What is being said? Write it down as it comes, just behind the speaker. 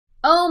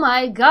Oh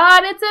my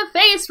god, it's a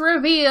face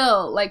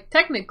reveal! Like,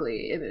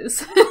 technically it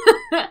is.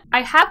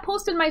 I have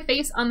posted my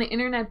face on the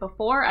internet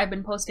before. I've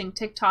been posting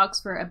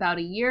TikToks for about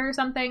a year or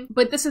something,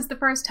 but this is the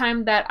first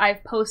time that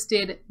I've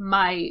posted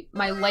my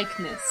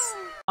likeness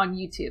on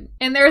YouTube.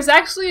 And there's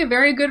actually a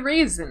very good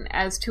reason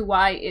as to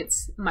why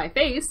it's my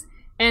face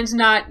and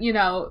not, you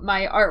know,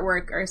 my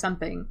artwork or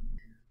something.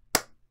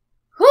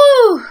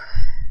 Whew!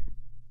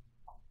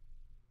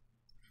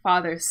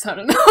 Father, Son,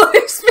 and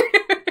Holy Spirit.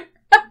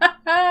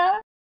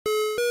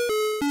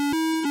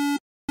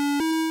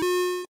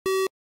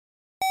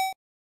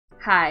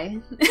 Hi.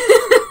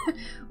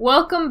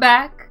 Welcome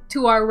back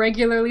to our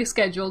regularly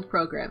scheduled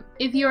program.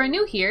 If you are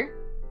new here,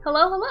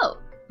 hello.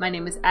 My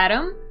name is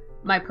Adam.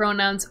 My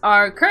pronouns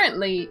are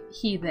currently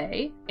he,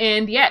 they,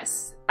 and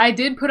yes, I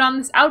did put on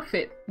this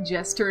outfit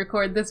just to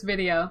record this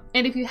video.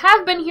 And if you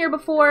have been here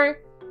before,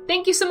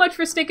 thank you so much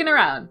for sticking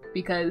around,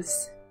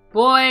 because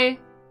boy,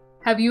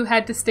 have you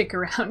had to stick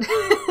around.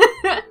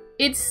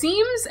 It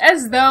seems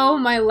as though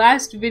my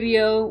last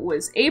video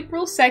was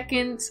April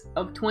 2nd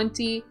of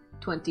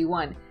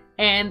 2021.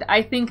 And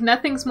I think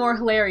nothing's more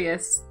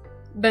hilarious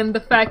than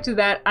the fact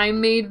that I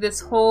made this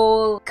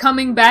whole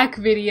coming back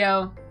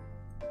video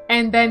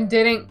and then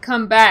didn't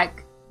come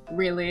back,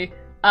 really.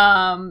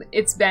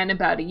 It's been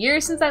about a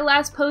year since I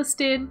last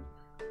posted,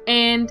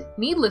 and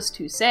needless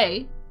to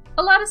say,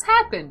 a lot has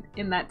happened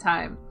in that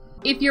time.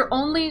 If you're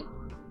only...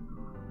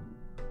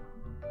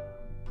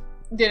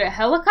 Did a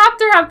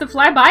helicopter have to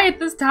fly by at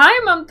this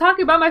time? I'm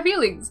talking about my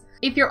feelings.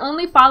 If you're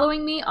only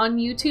following me on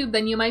YouTube,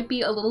 then you might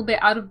be a little bit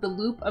out of the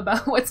loop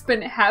about what's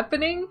been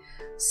happening.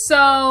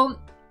 So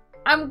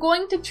I'm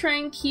going to try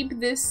and keep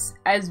this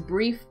as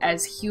brief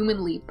as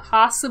humanly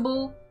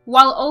possible,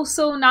 while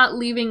also not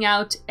leaving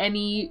out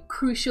any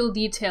crucial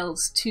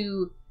details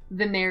to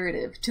the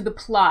narrative, to the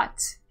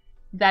plot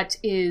that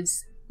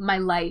is my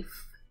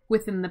life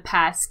within the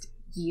past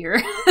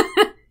year.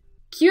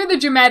 Cue the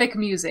dramatic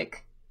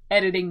music.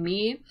 Editing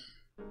me.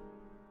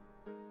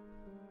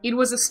 It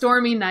was a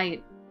stormy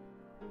night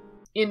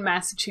in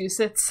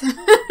Massachusetts.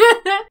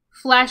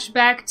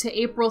 Flashback to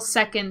April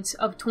 2nd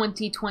of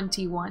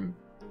 2021.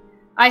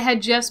 I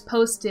had just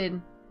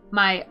posted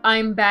my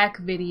I'm back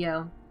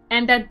video,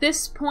 and at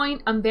this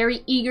point I'm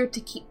very eager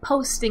to keep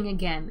posting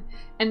again,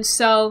 and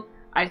so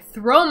I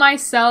throw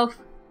myself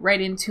right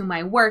into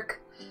my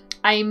work.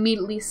 I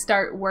immediately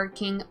start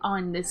working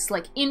on this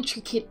like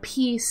intricate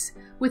piece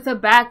with a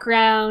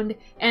background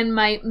and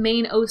my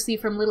main OC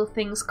from Little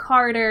Things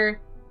Carter,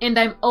 and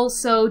I'm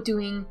also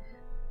doing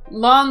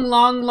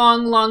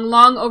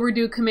long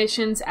overdue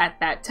commissions at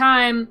that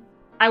time.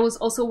 I was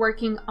also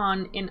working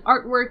on an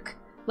artwork,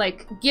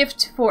 like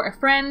gift for a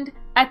friend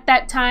at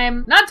that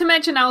time. Not to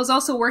mention I was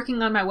also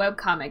working on my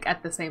webcomic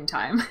at the same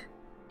time.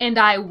 And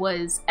I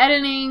was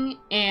editing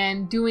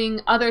and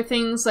doing other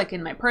things like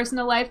in my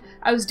personal life.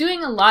 I was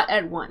doing a lot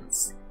at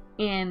once.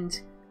 And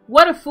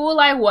what a fool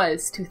I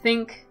was to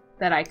think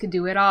that I could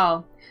do it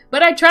all.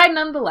 But I tried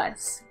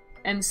nonetheless.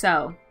 And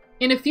so,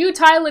 in a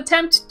futile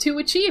attempt to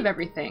achieve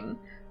everything,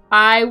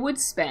 I would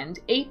spend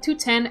 8 to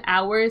 10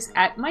 hours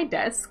at my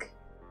desk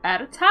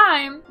at a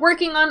time,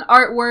 working on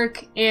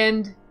artwork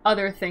and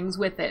other things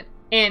with it.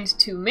 And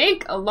to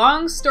make a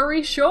long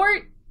story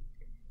short,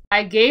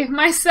 I gave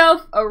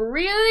myself a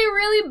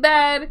really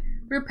bad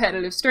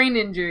repetitive strain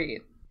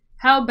injury.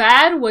 How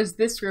bad was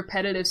this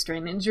repetitive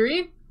strain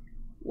injury?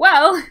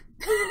 Well,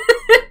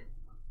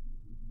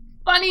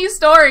 funny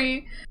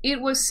story. It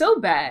was so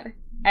bad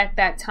at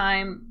that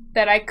time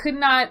that I could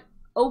not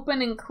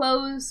open and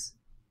close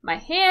my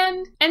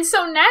hand. And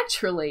so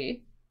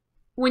naturally,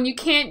 when you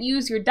can't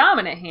use your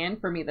dominant hand,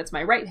 for me that's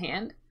my right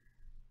hand,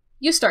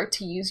 you start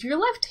to use your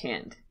left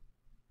hand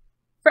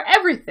for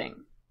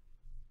everything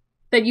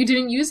that you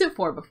didn't use it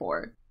for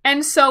before.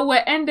 And so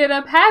what ended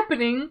up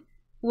happening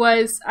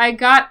was I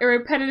got a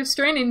repetitive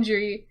strain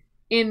injury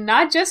in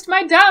not just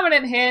my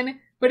dominant hand,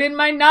 but in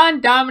my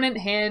non-dominant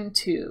hand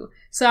too.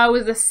 So I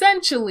was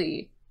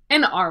essentially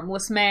an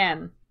armless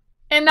man.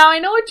 And now I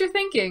know what you're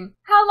thinking.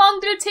 How long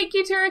did it take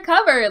you to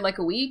recover? Like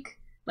a week?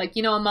 Like,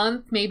 you know, a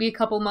month? Maybe a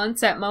couple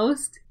months at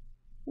most?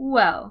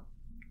 Well,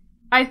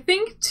 I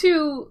think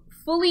to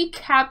fully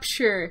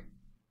capture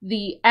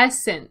the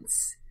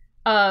essence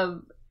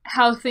of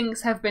how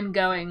things have been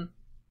going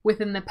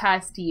within the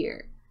past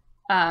year,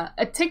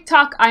 a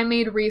TikTok I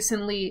made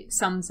recently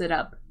sums it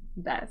up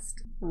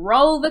best.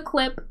 Roll the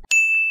clip.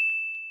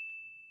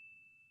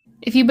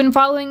 If you've been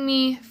following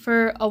me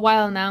for a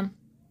while now,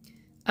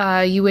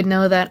 you would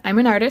know that I'm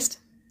an artist,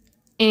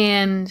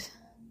 and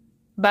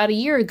about a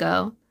year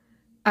ago,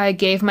 I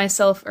gave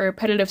myself a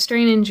repetitive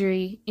strain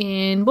injury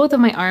in both of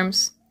my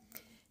arms,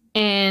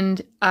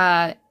 and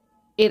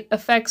it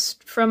affects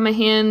from my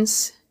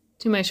hands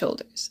to my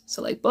shoulders.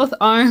 So like both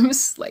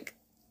arms, like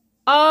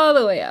all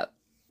the way up.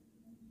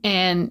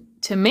 And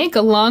to make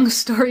a long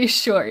story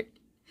short,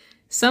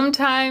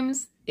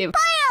 sometimes it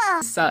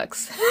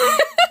sucks.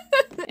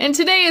 And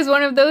today is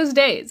one of those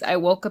days. I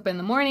woke up in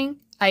the morning,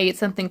 I ate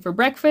something for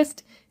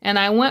breakfast, and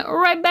I went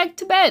right back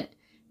to bed.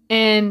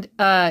 And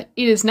it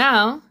is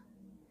now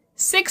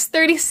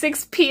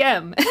 6:36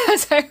 p.m.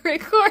 as I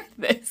record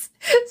this.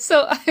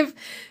 So I've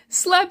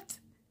slept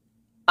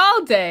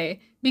all day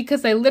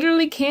because I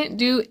literally can't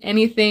do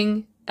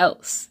anything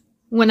else.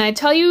 When I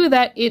tell you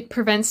that it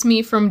prevents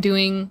me from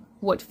doing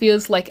what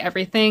feels like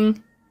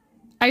everything,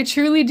 I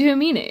truly do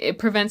mean it. It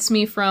prevents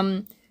me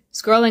from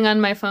scrolling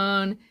on my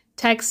phone,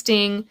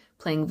 texting,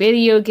 playing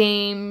video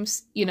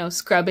games,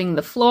 scrubbing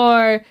the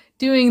floor,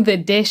 doing the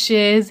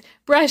dishes,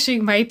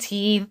 brushing my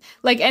teeth,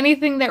 like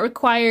anything that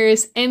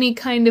requires any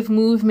kind of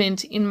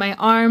movement in my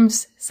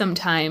arms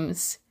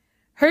sometimes.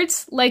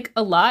 Hurts like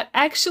a lot,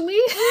 actually.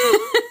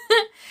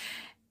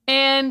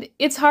 And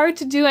it's hard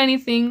to do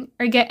anything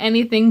or get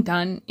anything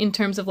done in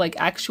terms of like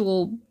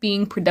actual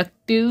being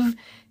productive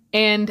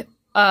and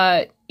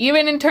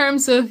even in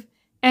terms of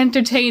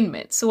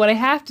entertainment. So what I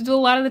have to do a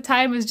lot of the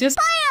time is just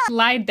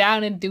lie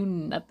down and do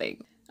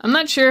nothing. I'm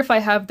not sure if I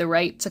have the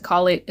right to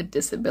call it a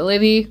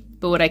disability,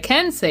 but what I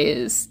can say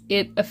is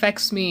it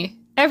affects me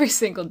every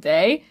single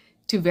day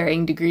to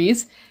varying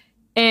degrees,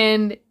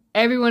 and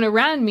everyone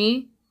around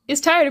me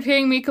is tired of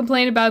hearing me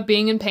complain about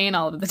being in pain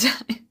all of the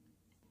time.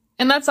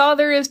 And that's all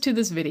there is to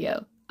this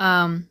video.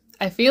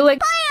 I feel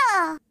like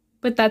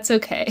but that's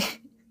okay.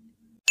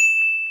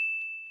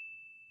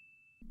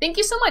 Thank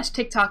you so much,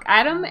 TikTok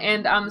Adam,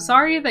 and I'm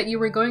sorry that you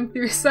were going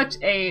through such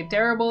a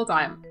terrible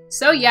time.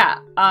 So yeah,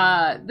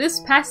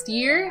 this past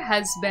year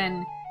has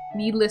been,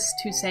 needless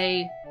to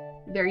say,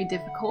 very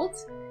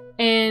difficult,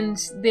 and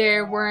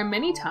there were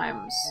many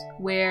times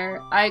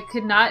where I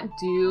could not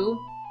do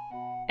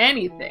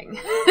anything.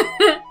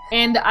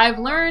 And I've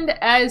learned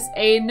as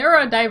a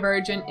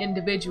neurodivergent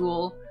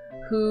individual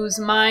whose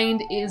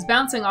mind is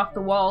bouncing off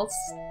the walls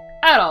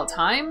at all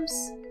times,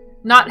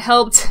 not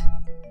helped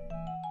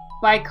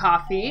by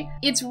coffee,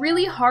 it's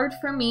really hard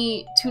for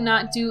me to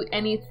not do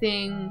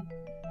anything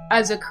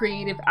as a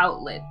creative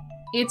outlet.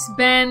 It's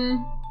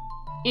been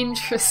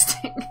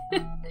interesting.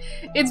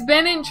 It's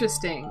been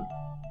interesting.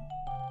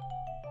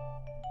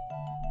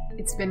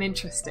 It's been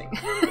interesting.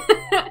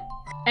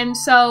 And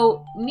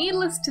so,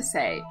 needless to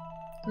say,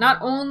 not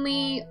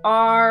only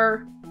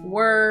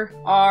were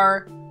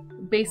our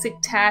basic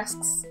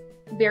tasks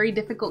very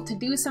difficult to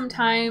do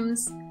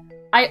sometimes,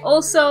 I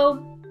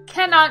also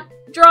cannot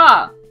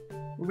draw,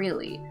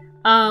 really.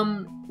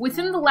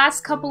 Within the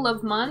last couple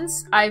of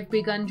months, I've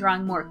begun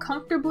drawing more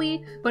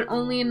comfortably, but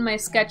only in my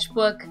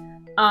sketchbook.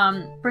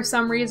 For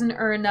some reason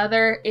or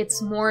another,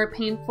 it's more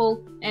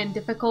painful and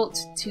difficult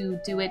to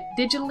do it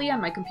digitally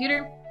on my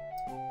computer.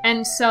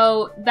 And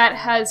so that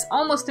has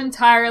almost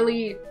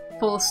entirely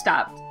full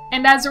stopped.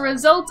 And as a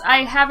result,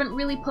 I haven't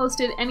really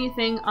posted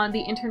anything on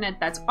the internet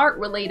that's art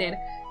related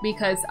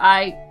because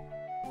I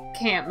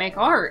can't make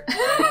art.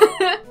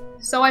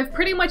 So I've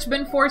pretty much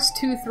been forced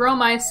to throw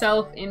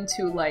myself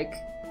into like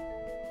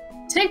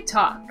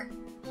TikTok,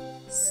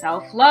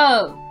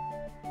 self-love,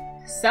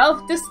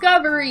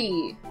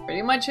 self-discovery,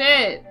 pretty much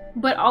it.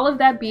 But all of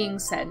that being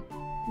said,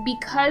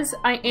 because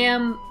I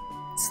am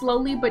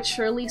slowly but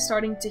surely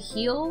starting to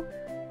heal,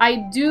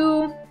 I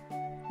do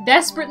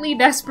desperately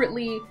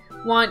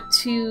want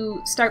to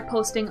start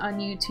posting on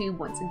YouTube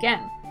once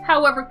again.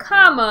 However,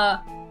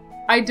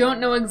 I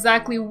don't know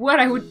exactly what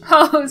I would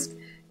post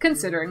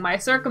considering my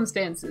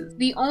circumstances.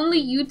 The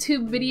only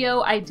YouTube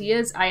video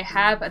ideas I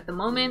have at the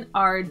moment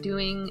are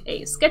doing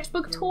a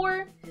sketchbook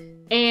tour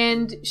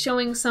and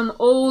showing some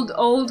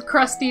old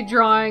crusty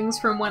drawings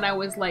from when I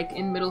was like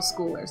in middle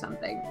school or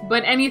something.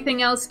 But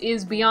anything else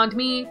is beyond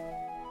me.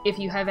 If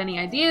you have any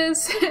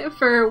ideas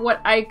for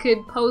what I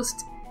could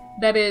post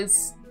that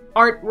is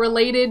art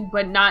related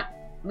but not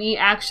me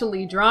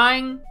actually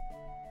drawing,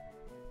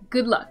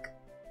 good luck.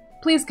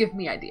 Please give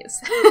me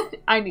ideas.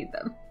 I need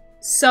them.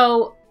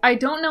 So I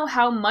don't know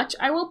how much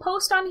I will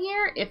post on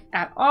here, if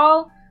at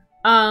all.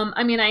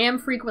 I mean, I am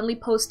frequently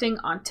posting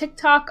on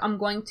TikTok. I'm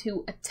going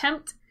to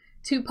attempt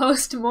to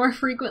post more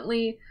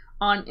frequently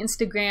on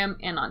Instagram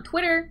and on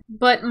Twitter.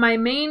 But my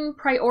main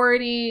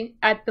priority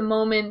at the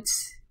moment,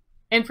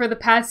 and for the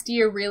past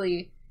year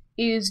really,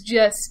 is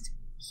just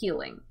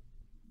healing.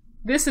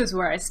 This is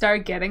where I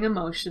start getting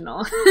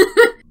emotional.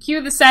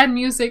 Cue the sad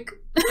music.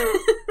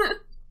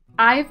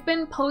 I've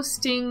been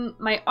posting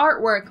my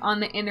artwork on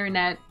the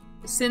internet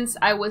since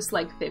I was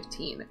like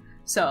 15.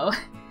 So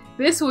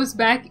this was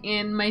back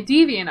in my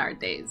DeviantArt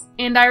days.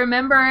 And I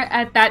remember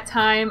at that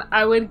time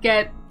I would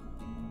get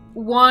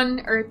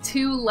 1 or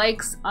 2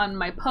 likes on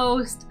my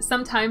post,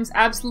 sometimes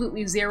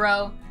absolutely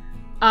 0.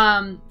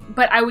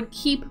 But I would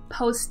keep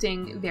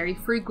posting very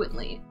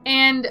frequently.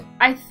 And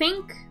I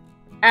think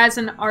as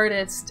an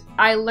artist,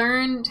 I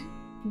learned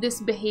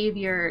this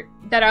behavior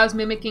that I was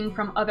mimicking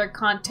from other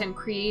content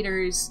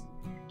creators,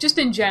 just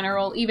in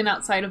general, even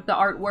outside of the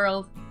art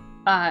world,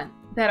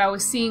 that I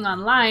was seeing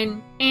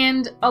online.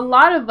 And a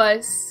lot of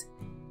us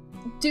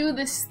do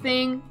this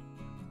thing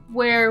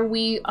where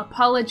we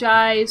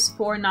apologize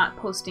for not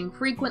posting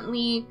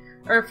frequently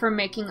or for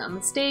making a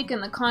mistake in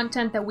the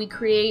content that we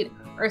create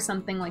or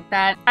something like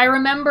that. I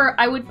remember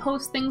I would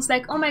post things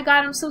like, oh my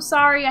god, I'm so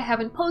sorry I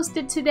haven't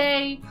posted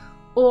today,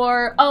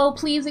 or, oh,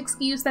 please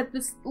excuse that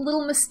this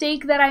little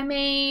mistake that I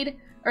made,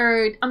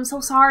 or I'm so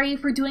sorry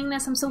for doing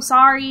this, I'm so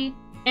sorry.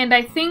 And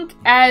I think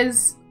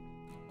as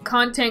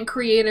content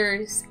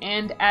creators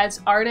and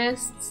as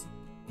artists,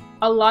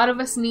 a lot of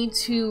us need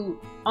to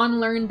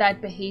unlearn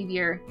that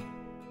behavior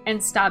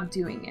and stop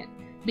doing it,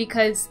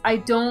 because I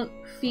don't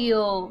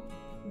feel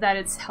that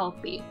it's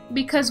healthy.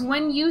 Because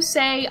when you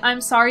say,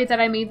 I'm sorry that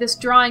I made this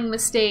drawing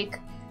mistake,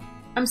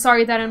 I'm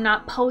sorry that I'm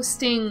not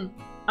posting,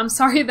 I'm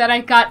sorry that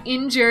I got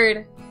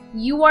injured,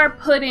 you are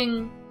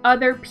putting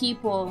other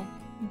people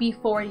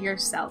before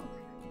yourself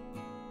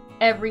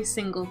every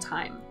single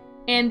time.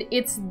 And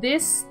it's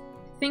this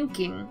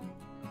thinking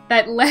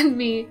that led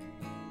me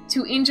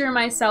to injure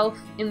myself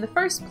in the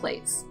first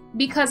place.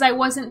 Because I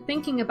wasn't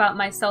thinking about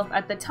myself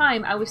at the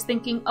time. I was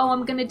thinking, oh,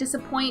 I'm gonna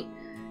disappoint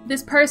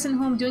this person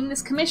who I'm doing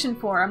this commission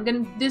for. I'm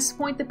gonna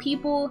disappoint the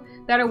people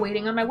that are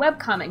waiting on my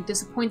webcomic,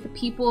 disappoint the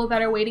people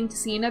that are waiting to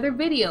see another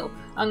video.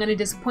 I'm gonna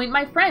disappoint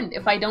my friend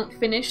if I don't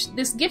finish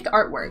this gift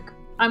artwork.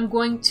 I'm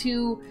going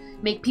to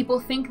make people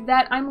think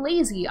that I'm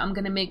lazy. I'm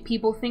gonna make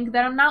people think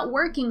that I'm not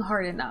working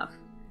hard enough.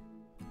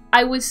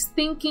 I was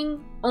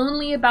thinking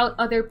only about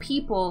other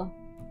people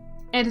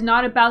and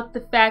not about the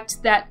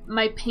fact that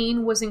my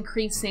pain was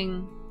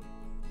increasing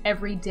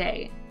every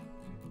day.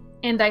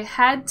 And I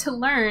had to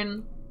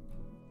learn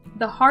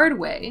the hard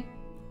way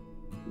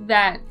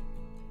that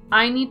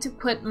I need to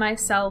put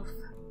myself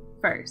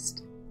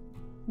first.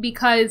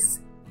 Because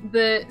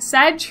the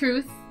sad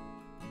truth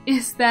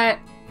is that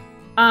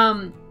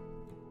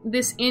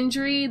this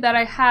injury that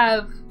I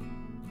have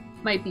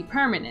might be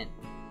permanent.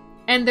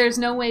 And there's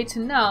no way to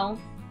know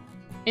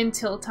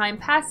until time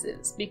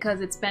passes,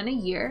 because it's been a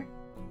year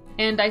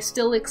and I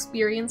still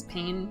experience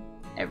pain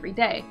every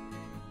day.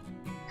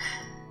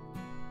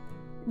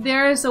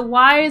 There is a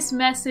wise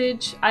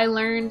message I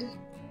learned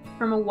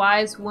from a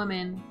wise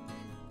woman.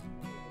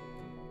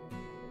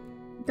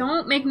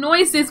 Don't make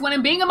noises when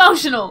I'm being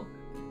emotional!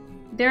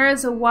 There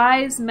is a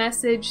wise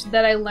message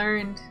that I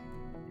learned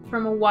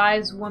from a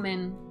wise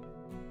woman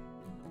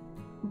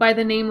by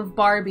the name of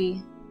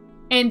Barbie.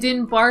 And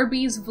in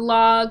Barbie's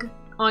vlog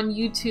on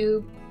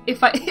YouTube, if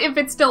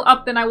it's still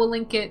up, then I will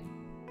link it.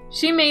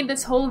 She made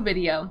this whole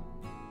video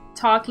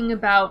talking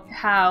about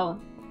how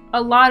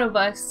a lot of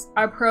us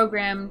are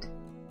programmed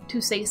to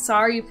say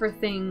sorry for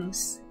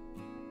things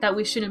that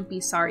we shouldn't be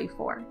sorry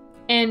for.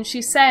 And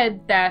she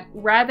said that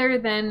rather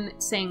than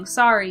saying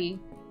sorry,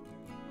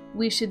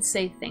 we should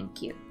say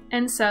thank you.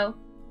 And so,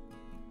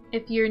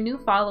 if you're a new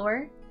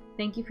follower,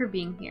 thank you for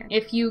being here.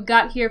 If you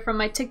got here from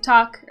my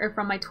TikTok or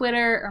from my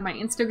Twitter or my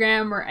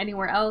Instagram or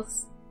anywhere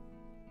else,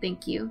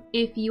 thank you.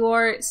 If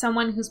you're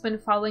someone who's been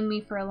following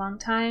me for a long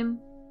time,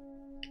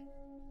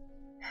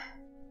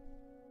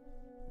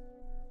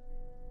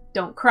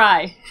 don't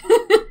cry.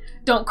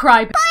 Don't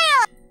cry.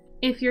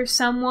 If you're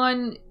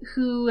someone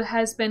who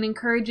has been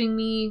encouraging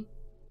me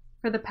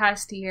for the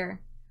past year,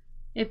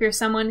 if you're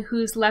someone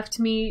who's left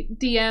me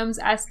DMs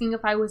asking if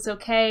I was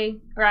okay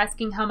or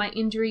asking how my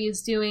injury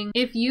is doing,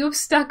 if you've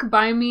stuck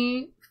by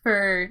me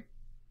for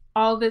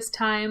all this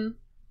time,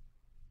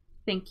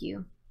 thank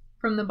you.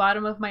 From the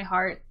bottom of my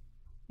heart,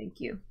 thank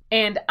you.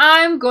 And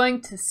I'm going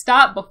to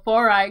stop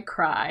before I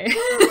cry.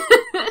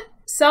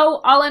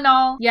 So, all in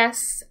all,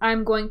 yes,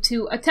 I'm going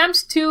to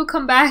attempt to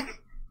come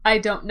back. I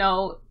don't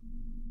know.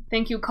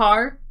 Thank you,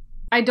 Car.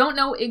 I don't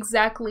know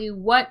exactly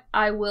what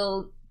I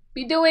will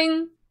be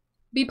doing,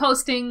 be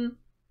posting.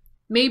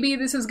 Maybe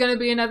this is going to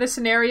be another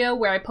scenario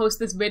where I post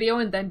this video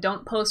and then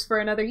don't post for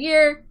another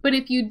year. But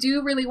if you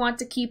do really want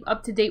to keep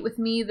up to date with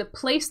me, the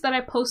place that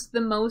I post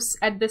the most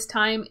at this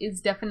time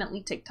is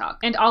definitely TikTok.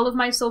 And all of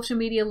my social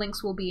media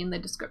links will be in the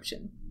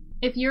description.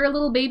 If you're a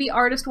little baby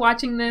artist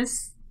watching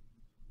this,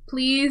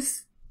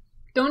 please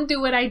don't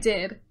do what I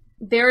did.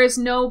 There is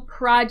no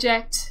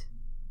project,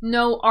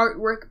 no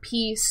artwork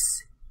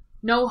piece,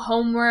 no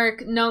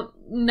homework,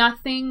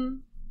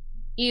 nothing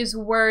is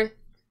worth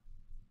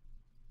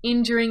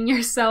injuring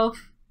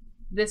yourself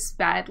this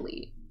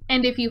badly.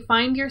 And if you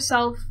find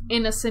yourself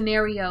in a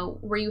scenario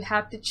where you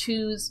have to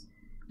choose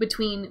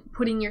between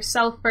putting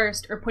yourself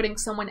first or putting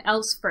someone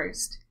else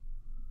first,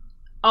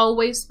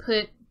 always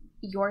put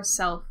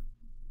yourself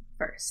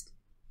first.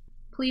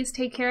 Please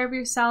take care of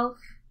yourself.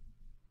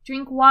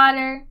 Drink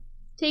water.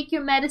 Take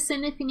your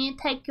medicine if you need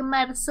to take your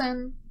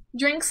medicine.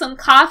 Drink some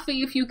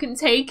coffee if you can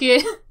take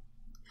it.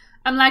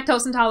 I'm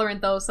lactose intolerant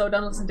though, so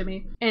don't listen to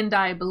me. And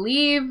I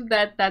believe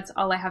that that's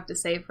all I have to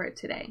say for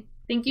today.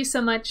 Thank you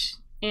so much,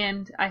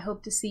 and I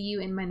hope to see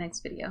you in my next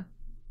video.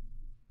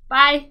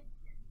 Bye!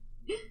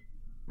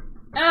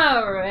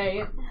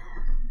 Alright.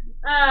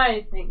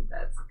 I think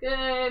that's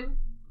good.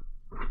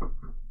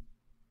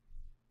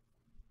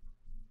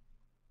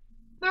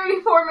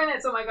 34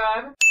 minutes, oh my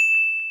god.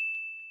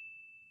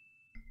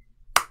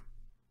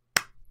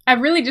 I've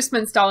really just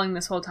been stalling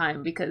this whole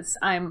time because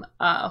I'm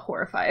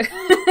horrified,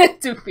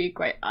 to be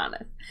quite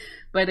honest.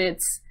 But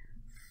it's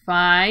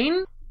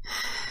fine.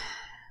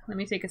 Let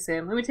me take a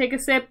sip. Let me take a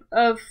sip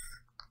of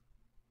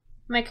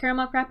my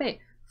caramel frappe.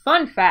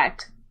 Fun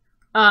fact,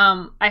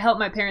 I helped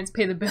my parents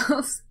pay the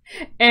bills,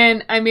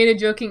 and I made a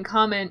joking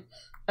comment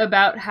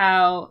about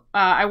how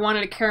I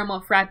wanted a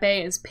caramel frappe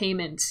as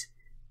payment,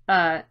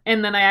 and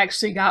then I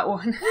actually got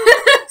one.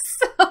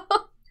 So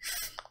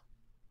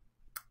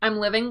I'm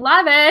living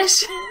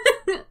lavish.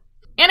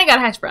 And I got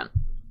a hash brown.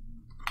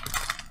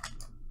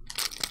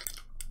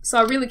 So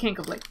I really can't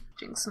complain.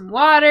 Drink some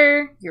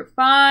water. You're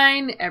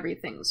fine.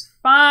 Everything's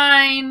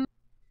fine.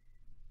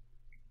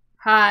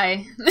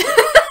 Hi.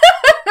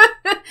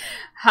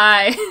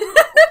 Hi.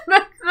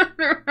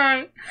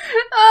 Right.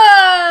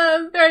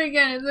 Start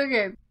again. It's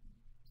okay.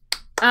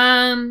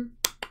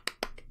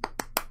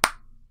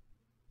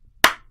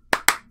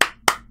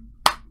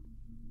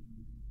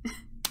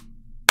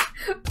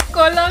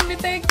 Colombia,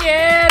 te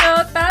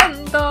quiero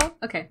tanto.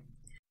 Okay.